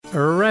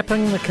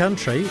Unwrapping the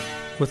Country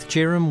with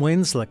Jerome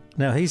Wenzlick.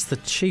 Now, he's the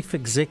chief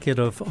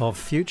executive of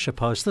Future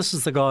Post. This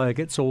is the guy who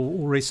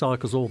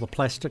recycles all the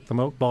plastic, the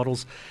milk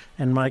bottles,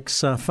 and makes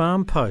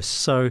farm posts.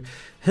 So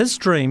his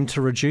dream to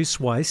reduce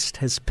waste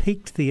has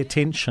piqued the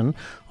attention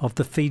of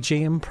the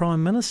Fijian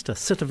Prime Minister,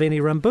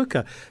 Sitiveni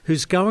Rabuka,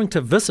 who's going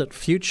to visit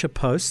Future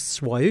Post's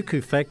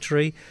Waiuku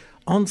factory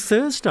on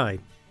Thursday.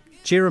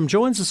 Jerome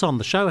joins us on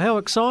the show. How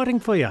exciting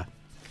for you?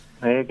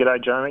 Yeah,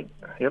 g'day, Jeremy.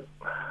 Yep.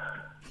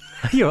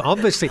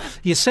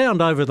 You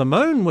sound over the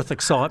moon with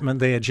excitement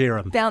there,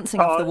 Jerome. Bouncing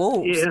off the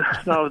walls. Yeah,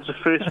 no, it's the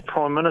first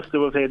Prime Minister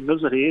we've had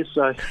visit here,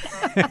 so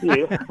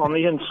yeah, on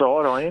the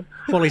inside I am.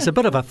 Well, he's a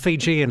bit of a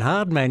Fijian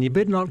hard man. You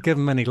better not give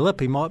him any lip.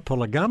 He might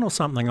pull a gun or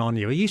something on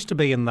you. He used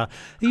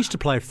to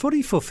play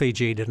footy for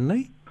Fiji, didn't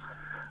he?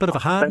 Bit of a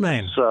hard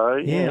man. So,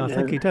 yeah, I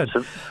think he did.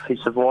 He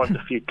survived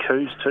a few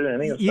coups too,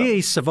 hasn't he? Yeah,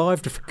 he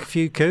survived a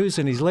few coups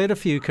and he's led a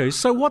few coups.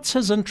 So what's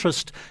his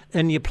interest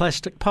in your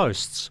plastic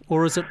posts?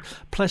 Or is it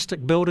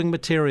plastic building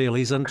material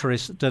he's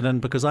interested in?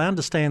 Because I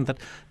understand that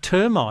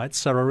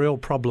termites are a real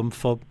problem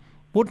for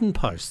wooden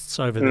posts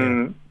over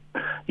there.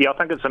 Yeah, I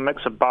think it's a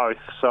mix of both.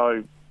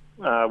 So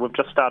we've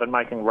just started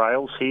making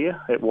rails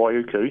here at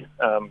Waiuku,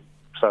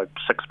 so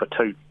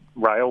 6x2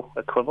 rail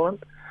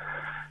equivalent.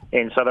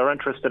 And so they're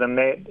interested in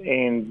that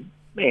and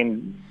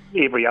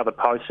every other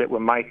post that we're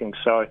making.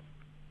 So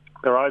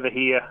they're over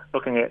here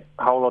looking at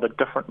a whole lot of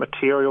different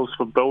materials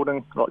for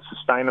building, like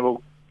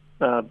sustainable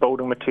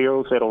building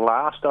materials that'll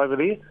last over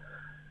there.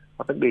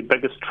 I think the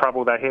biggest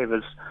trouble they have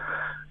is,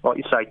 like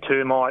you say,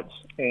 termites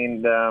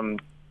and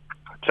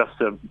just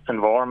the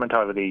environment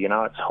over there. You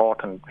know, it's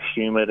hot and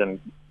humid and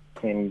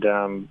you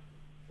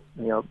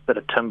know, a bit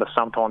of timber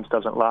sometimes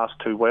doesn't last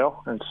too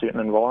well in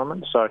certain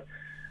environments. So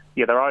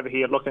yeah, they're over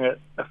here looking at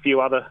a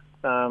few other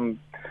companies.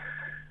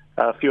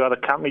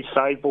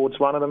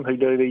 Saveboard's one of them, who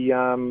do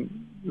the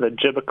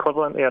jib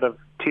equivalent out of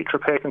Tetra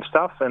Pak and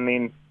stuff, and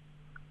then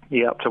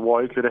up to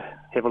Waiuku to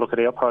have a look at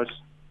our posts.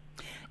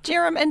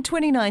 Jerome, in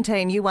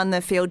 2019 you won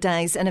the Field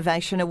Days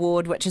Innovation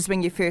Award, which is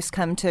when you first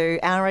come to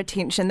our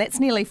attention. That's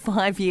nearly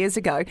 5 years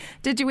ago.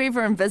 Did you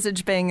ever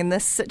envisage being in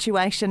this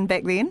situation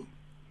back then?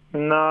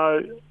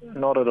 No,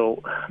 not at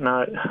all.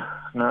 No, it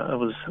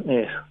was,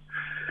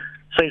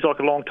 seems like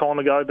a long time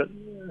ago, but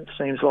it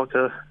seems like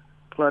a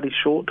bloody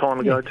short time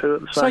ago too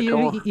at the same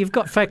time. So you've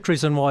got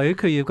factories in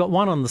Waiuku, you've got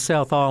one on the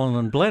South Island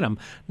in Blenheim.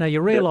 Now you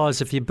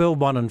realise if you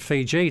build one in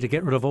Fiji to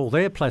get rid of all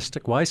their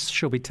plastic waste,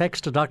 she'll be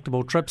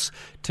tax-deductible trips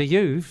to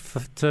you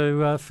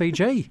to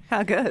Fiji.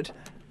 How good.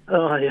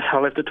 Oh, yeah,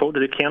 I'll have to talk to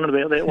the accountant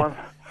about that one.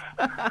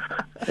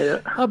 Yeah.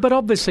 Oh, but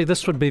obviously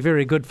this would be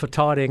very good for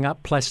tidying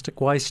up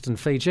plastic waste in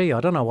Fiji. I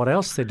don't know what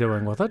else they're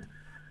doing with it.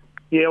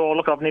 Yeah, well,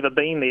 look, I've never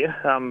been there.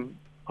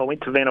 I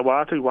went to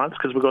Vanuatu once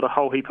because we've got a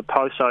whole heap of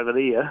posts over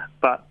there,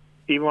 but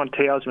everyone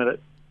tells me that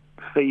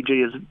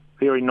Fiji is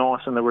very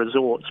nice in the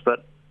resorts,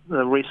 but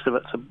the rest of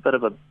it's a bit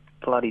of a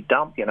bloody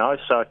dump, you know.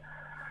 So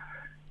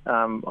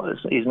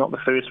he's not the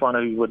first one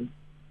who would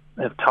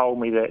have told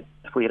me that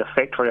if we had a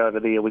factory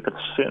over there, we could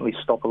certainly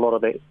stop a lot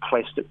of that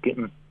plastic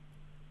getting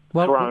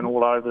thrown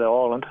all over the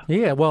island.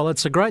 Yeah, well,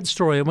 it's a great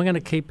story, and we're going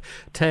to keep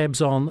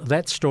tabs on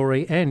that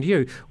story and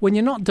you. When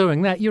you're not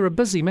doing that, you're a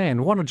busy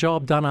man. Want a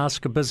job done,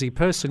 ask a busy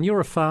person. You're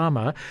a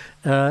farmer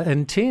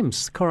in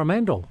Thames,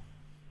 Coromandel.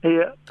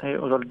 Yeah, we've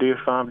got a deer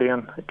farm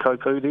down at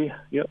Kopu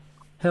there, yep.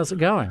 How's it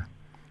going? Are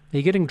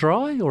you getting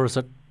dry, or is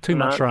it too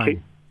much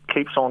rain?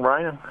 Keeps on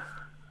raining.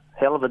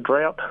 Hell of a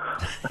drought.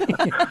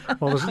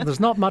 Well, there's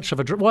not much of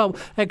a drought. Well,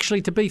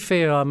 actually, to be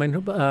fair, I mean,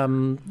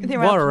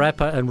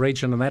 Wairarapa and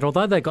region and that,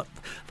 although they got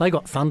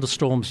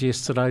thunderstorms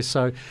yesterday,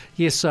 so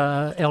yes,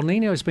 El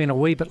Niño's been a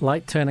wee bit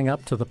late turning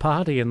up to the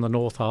party in the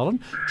North Island.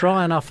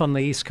 Dry enough on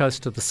the east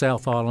coast of the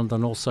South Island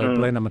and also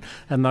Blenheim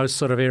and those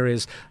sort of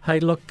areas.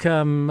 Hey, look,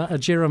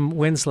 Jerome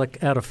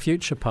Wenzlick out of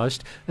Future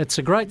Post. It's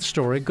a great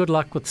story. Good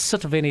luck with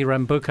Sitiveni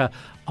Rabuka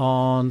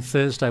on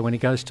Thursday when he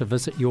goes to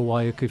visit your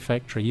Waiuku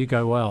factory. You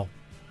go well.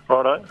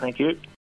 Righto, thank you.